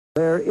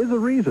There is a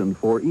reason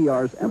for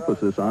ER's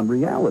emphasis on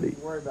reality.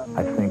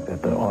 I think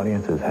that the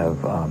audiences have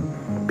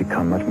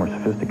become much more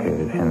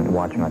sophisticated in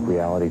watching like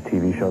reality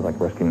TV shows like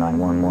Rescue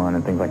 911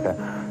 and things like that,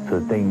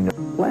 so that they know.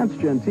 Lance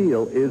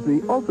Gentile is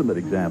the ultimate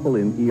example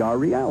in ER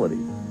reality.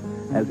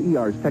 As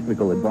ER's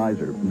technical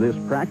advisor, this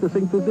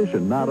practicing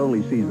physician not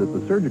only sees that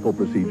the surgical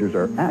procedures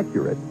are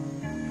accurate,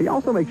 he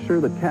also makes sure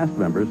that cast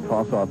members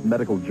toss off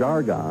medical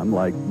jargon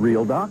like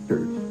real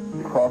doctors.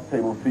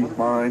 Cross-table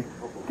C-spine.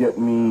 Get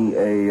me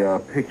a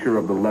picture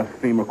of the left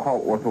femur.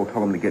 Call ortho,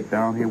 tell them to get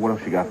down here. What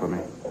else you got for me?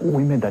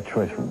 We made that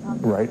choice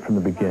right from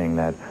the beginning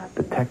that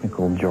the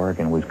technical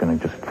jargon was going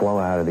to just flow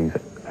out of these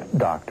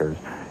doctors,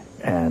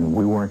 and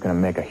we weren't going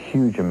to make a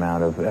huge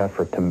amount of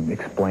effort to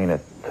explain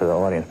it to the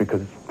audience,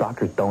 because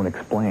doctors don't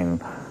explain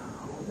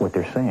what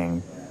they're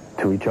saying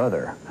to each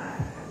other,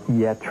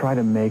 yet try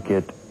to make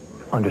it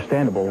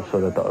understandable so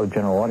that the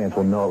general audience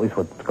will know at least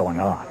what's going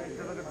on.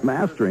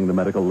 Mastering the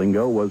medical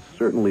lingo was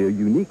certainly a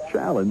unique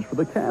challenge for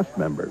the cast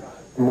members.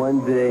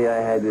 One day I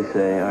had to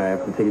say, all right, I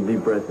have to take a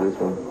deep breath for this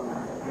one.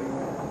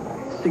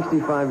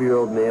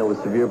 65-year-old male with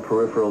severe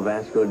peripheral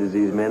vascular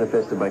disease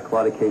manifested by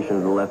claudication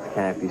of the left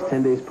calf. He's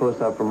 10 days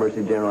post-op from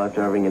Mercy General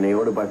after having an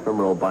aorta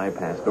bifemoral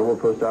bypass. Normal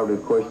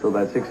post-operative course till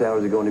about 6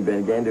 hours ago, and he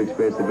began to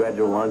experience the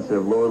gradual onset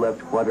of lower left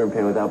quadrant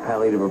pain without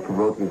palliative or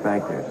provoking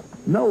factors.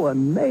 Noah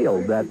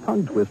nailed that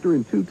tongue twister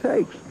in 2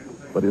 takes.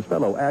 But his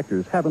fellow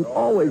actors haven't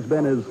always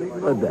been as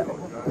adept.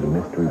 It was a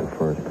mystery the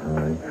first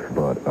time,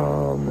 but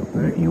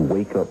you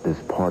wake up this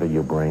part of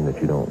your brain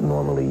that you don't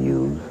normally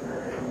use,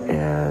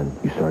 and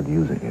you start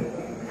using it.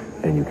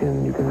 And you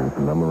can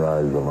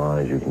memorize the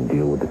lines, you can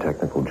deal with the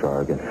technical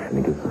jargon, and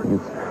it gets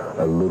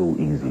a little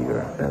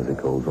easier as it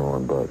goes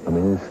on, but, I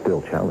mean, it's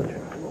still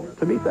challenging.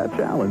 To meet that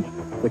challenge,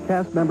 the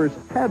cast members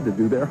had to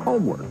do their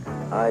homework.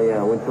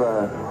 I went to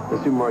the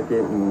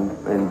supermarket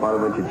and bought a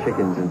bunch of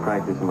chickens and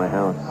practiced in my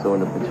house,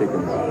 sewing up the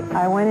chickens.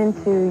 I went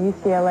into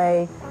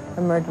UCLA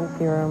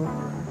emergency room,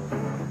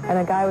 and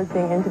a guy was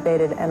being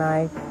intubated, and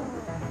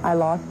I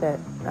lost it.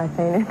 I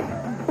fainted.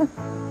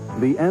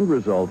 The end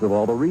result of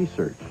all the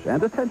research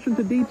and attention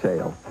to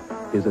detail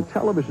is a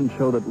television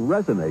show that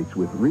resonates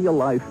with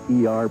real-life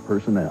ER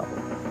personnel.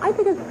 I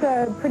think it's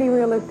pretty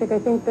realistic. I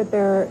think that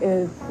there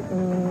is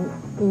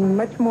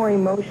much more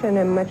emotion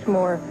and much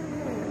more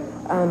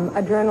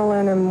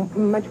adrenaline and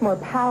much more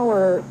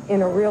power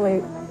in a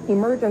really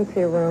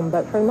emergency room,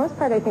 but for the most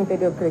part, I think they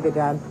do a pretty good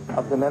job.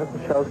 Of the medical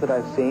shows that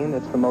I've seen,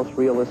 it's the most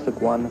realistic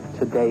one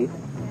to date,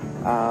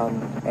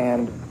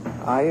 and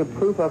I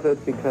approve of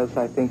it because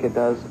I think it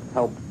does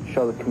help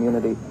show the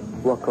community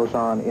what goes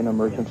on in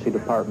emergency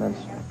departments.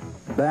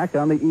 Back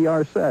on the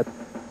ER set,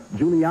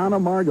 Juliana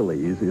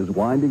Margulies is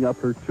winding up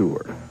her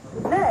tour.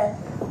 This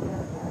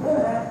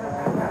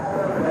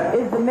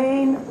is the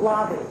main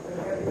lobby.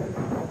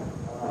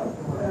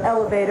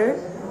 Elevators.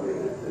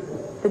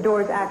 The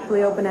doors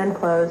actually open and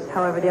close.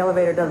 However, the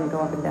elevator doesn't go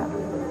up and down.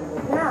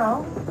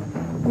 Now,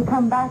 we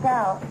come back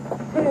out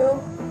to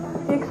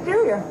the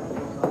exterior.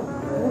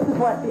 This is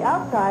what the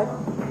outside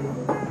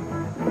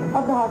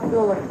of the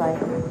hospital looks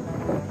like.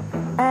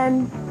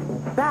 And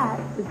that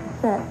is the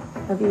set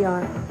of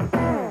ER.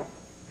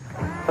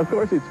 Of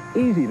course, it's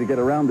easy to get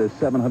around this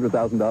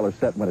 $700,000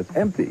 set when it's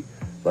empty.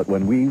 But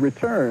when we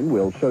return,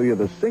 we'll show you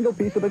the single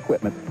piece of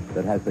equipment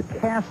that has the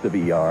cast of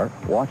ER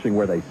watching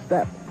where they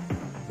step.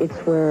 It's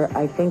where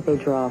I think they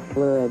draw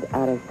fluid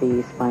out of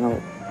the spinal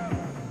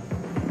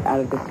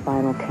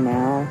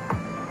canal.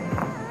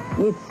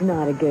 It's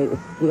not a good,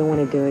 you don't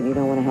want to do it, you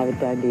don't want to have it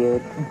done to you.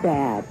 It's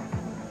bad.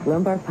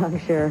 Lumbar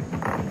puncture,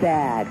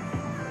 bad.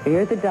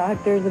 You're at the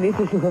doctor's and he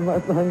says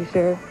lumbar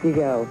puncture, you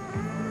go,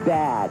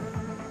 bad.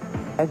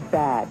 That's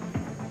bad.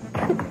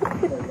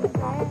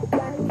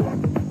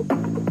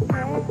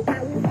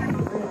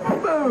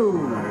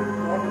 Boom!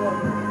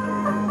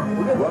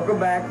 Welcome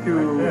back to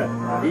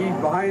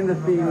Eve's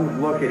behind-the-scenes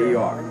look at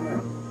ER.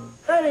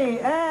 Ready,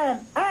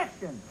 and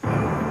action!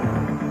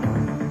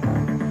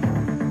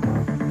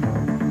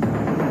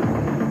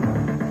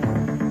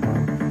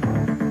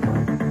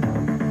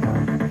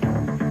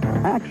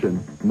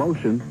 Action,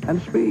 motion,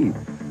 and speed.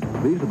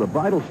 These are the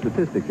vital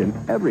statistics in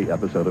every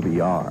episode of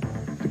ER.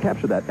 To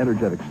capture that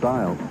energetic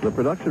style, the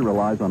production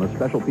relies on a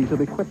special piece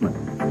of equipment.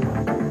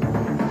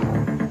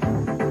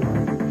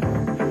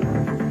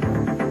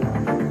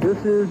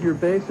 This is your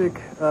basic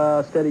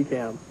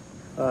Steadicam.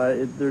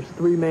 There's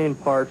 3 main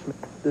parts.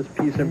 This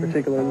piece in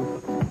particular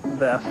is the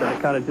vest, and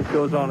it kind of just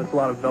goes on. It's a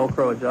lot of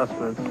Velcro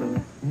adjustments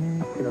and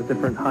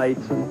different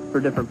heights and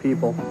for different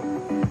people.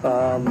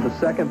 The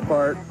second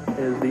part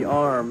is the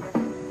arm,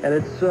 and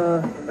it's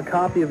a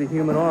copy of a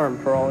human arm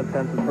for all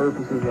intents and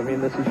purposes. I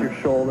mean, this is your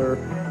shoulder,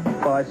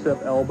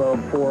 bicep, elbow,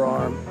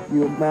 forearm.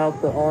 You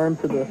mount the arm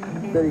to the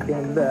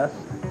Steadicam vest,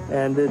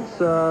 and it's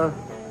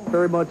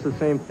very much the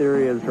same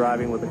theory as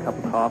driving with a cup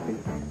of coffee.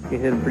 You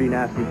hit a pretty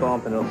nasty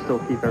bump, and it'll still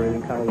keep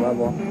everything kind of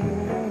level.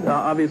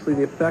 Obviously,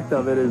 the effect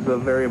of it is a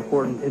very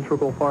important,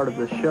 integral part of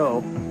the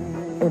show.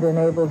 It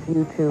enables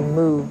you to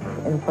move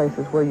in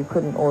places where you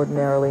couldn't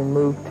ordinarily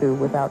move to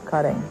without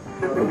cutting.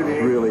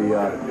 It's really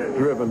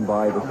driven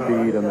by the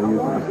speed and the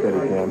use of the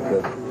Steadicam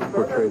to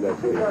portray that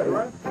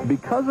speed.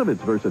 Because of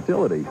its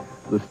versatility,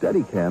 the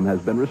Steadicam has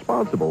been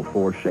responsible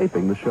for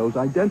shaping the show's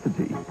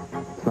identity.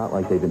 It's not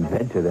like they've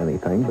invented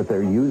anything, but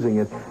they're using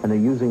it, and they're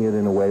using it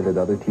in a way that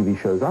other TV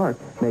shows aren't.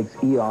 Makes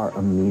ER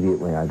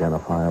immediately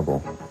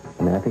identifiable.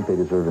 I mean, I think they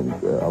deserve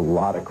a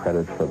lot of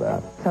credit for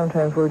that.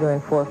 Sometimes we're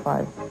doing 4 or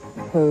 5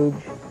 page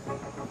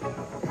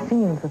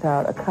scenes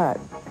without a cut.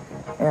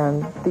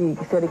 And the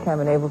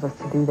Steadicam enables us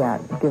to do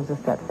that. It gives us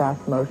that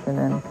fast motion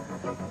and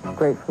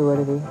great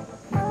fluidity.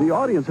 The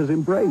audience has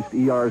embraced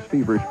ER's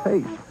feverish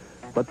pace,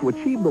 but to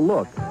achieve the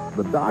look,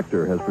 the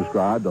doctor has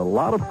prescribed a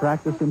lot of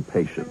practice and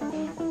patience.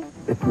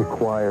 It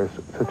requires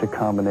such a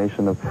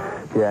combination of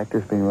the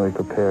actors being really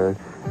prepared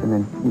and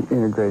then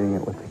integrating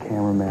it with the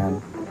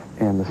cameraman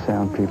and the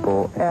sound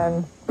people.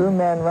 And boom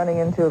man running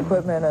into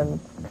equipment and,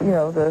 you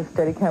know, the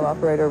Steadicam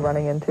operator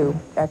running into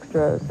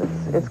extras.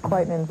 It's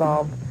quite an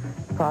involved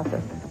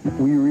process.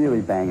 We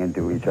really bang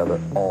into each other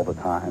all the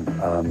time.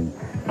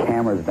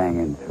 Cameras bang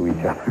into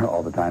each other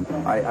all the time.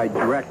 I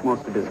direct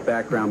most of this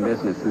background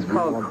business. It's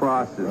called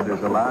crosses.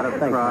 There's a lot of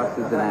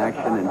crosses in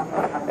action,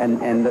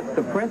 and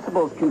the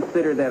principals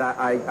consider that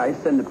I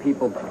send the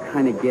people to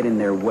kind of get in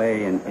their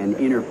way and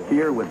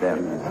interfere with them,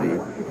 you see.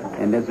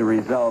 And as a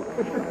result,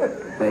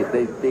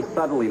 they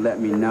subtly let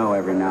me know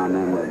every now and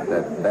then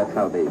that that's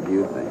how they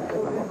view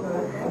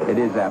things. It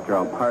is, after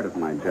all, part of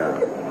my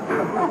job.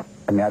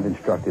 I mean, I've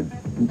instructed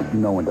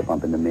no one to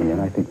bump into me,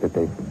 and I think that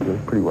they're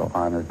pretty well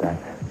honored that.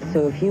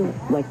 So if you,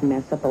 like,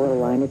 mess up a little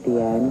line at the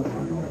end,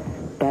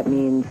 that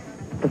means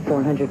the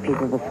 400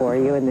 people before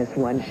you in this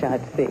one-shot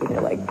scene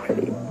are, like,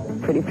 pretty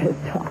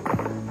pissed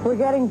off. We're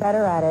getting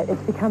better at it.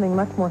 It's becoming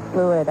much more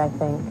fluid, I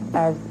think,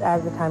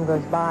 as the time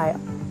goes by.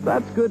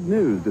 That's good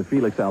news to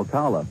Felix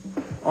Alcala.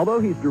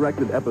 Although he's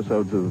directed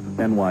episodes of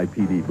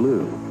NYPD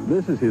Blue,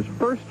 this is his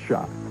first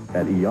shot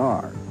at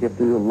ER. You have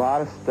to do a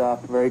lot of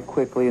stuff very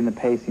quickly, and the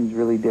pacing's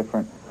really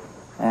different.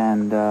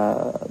 And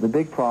the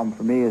big problem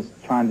for me is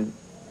trying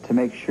to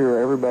make sure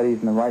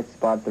everybody's in the right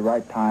spot at the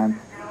right time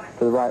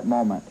for the right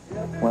moment.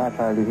 What I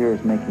try to do here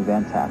is make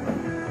events happen.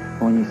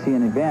 When you see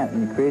an event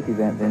and you create the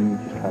event, then you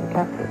just try to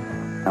capture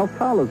it.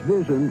 Alcala's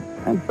vision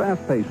and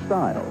fast-paced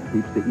style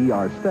keeps the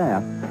ER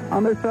staff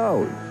on their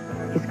toes.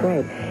 He's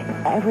great.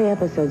 Every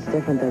episode's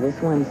different, though.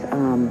 This one's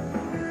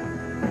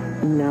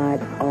not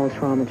all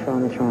trauma. The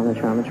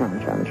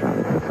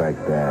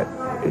fact that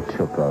it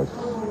took us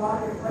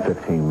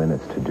 15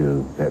 minutes to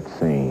do that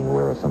scene,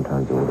 whereas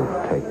sometimes it would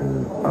have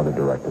taken other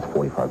directors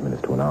 45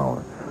 minutes to an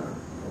hour.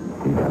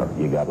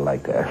 You gotta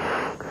like that.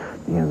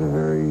 He has a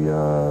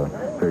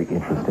very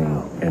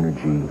interesting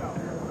energy.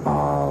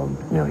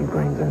 He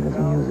brings in his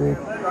music.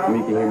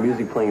 You can hear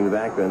music playing in the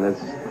background.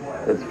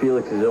 That's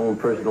Felix's own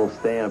personal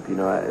stamp. You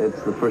know,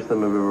 it's the first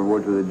time I've ever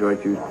worked with a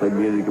director who's played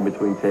music in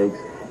between takes.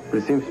 But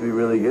it seems to be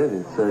really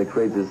good. It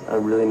creates a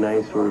really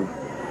nice sort of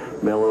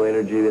mellow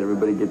energy that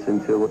everybody gets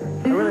into.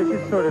 I really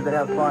just sort of to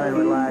have fun and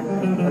relax.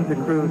 Let the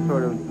crew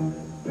sort of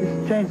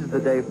just changes the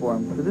day for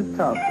them, because it's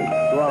tough.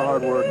 It's a lot of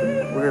hard work,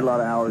 and we're here a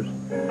lot of hours.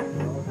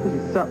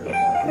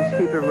 Just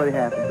keep everybody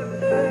happy.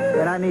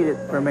 And I need it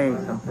for me,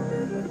 so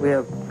we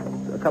have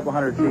a couple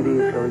hundred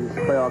CDs, so we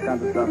just play all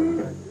kinds of stuff.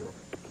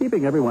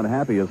 Keeping everyone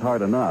happy is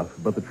hard enough,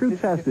 but the true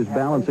test is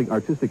balancing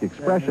artistic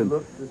expression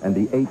and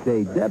the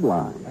 8-day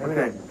deadline.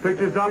 Okay,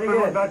 pictures up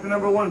and back to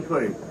number 1,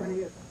 please.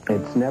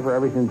 It's never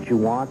everything that you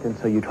want, and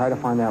so you try to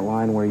find that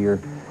line where you're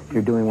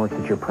doing work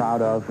that you're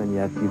proud of, and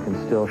yet you can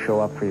still show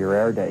up for your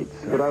air dates.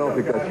 But I don't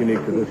think that's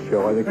unique to this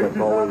show. I think that's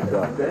always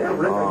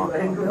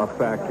a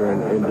factor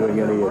in doing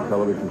any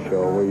television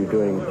show where you're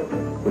doing,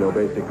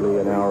 basically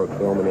an hour of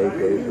film in 8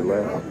 days or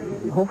less.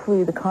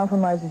 Hopefully the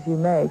compromises you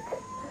make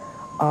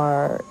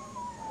are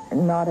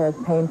not as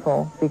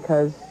painful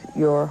because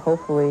you're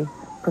hopefully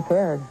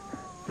prepared.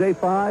 Day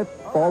 5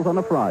 falls on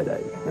a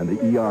Friday, and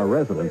the ER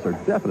residents are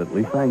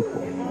definitely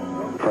thankful.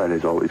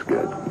 Friday's always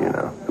good,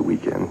 the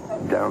weekend,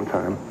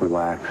 downtime,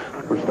 relax.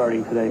 We're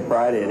starting today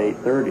Friday at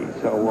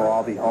 8:30, so we'll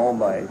all be home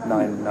by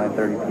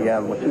 9:30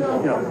 p.m., which is,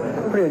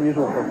 pretty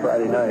unusual for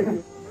Friday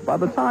night. By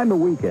the time the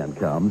weekend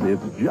comes,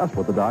 it's just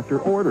what the doctor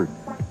ordered,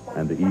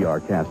 and the ER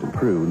cast and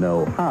crew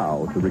know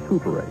how to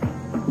recuperate.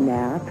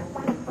 Nap.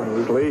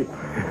 Sleep.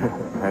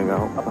 Hang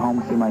out. I'll go home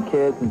and see my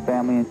kids and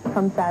family.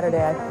 Come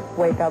Saturday, I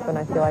wake up and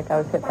I feel like I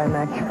was hit by a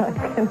Mack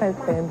truck, and I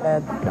stay in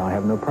bed. Now, I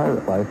have no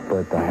private life,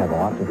 but I have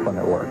lots of fun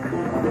at work.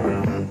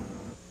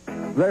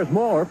 There's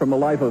more from the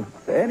life of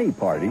any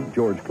party,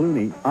 George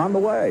Clooney, on the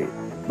way.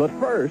 But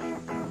first...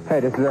 Hey,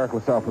 this is Eric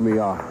LaSalle from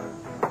ER.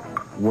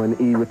 When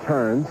E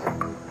returns,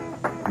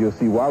 you'll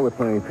see why we're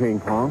playing ping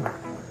pong,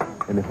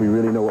 and if we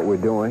really know what we're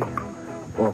doing.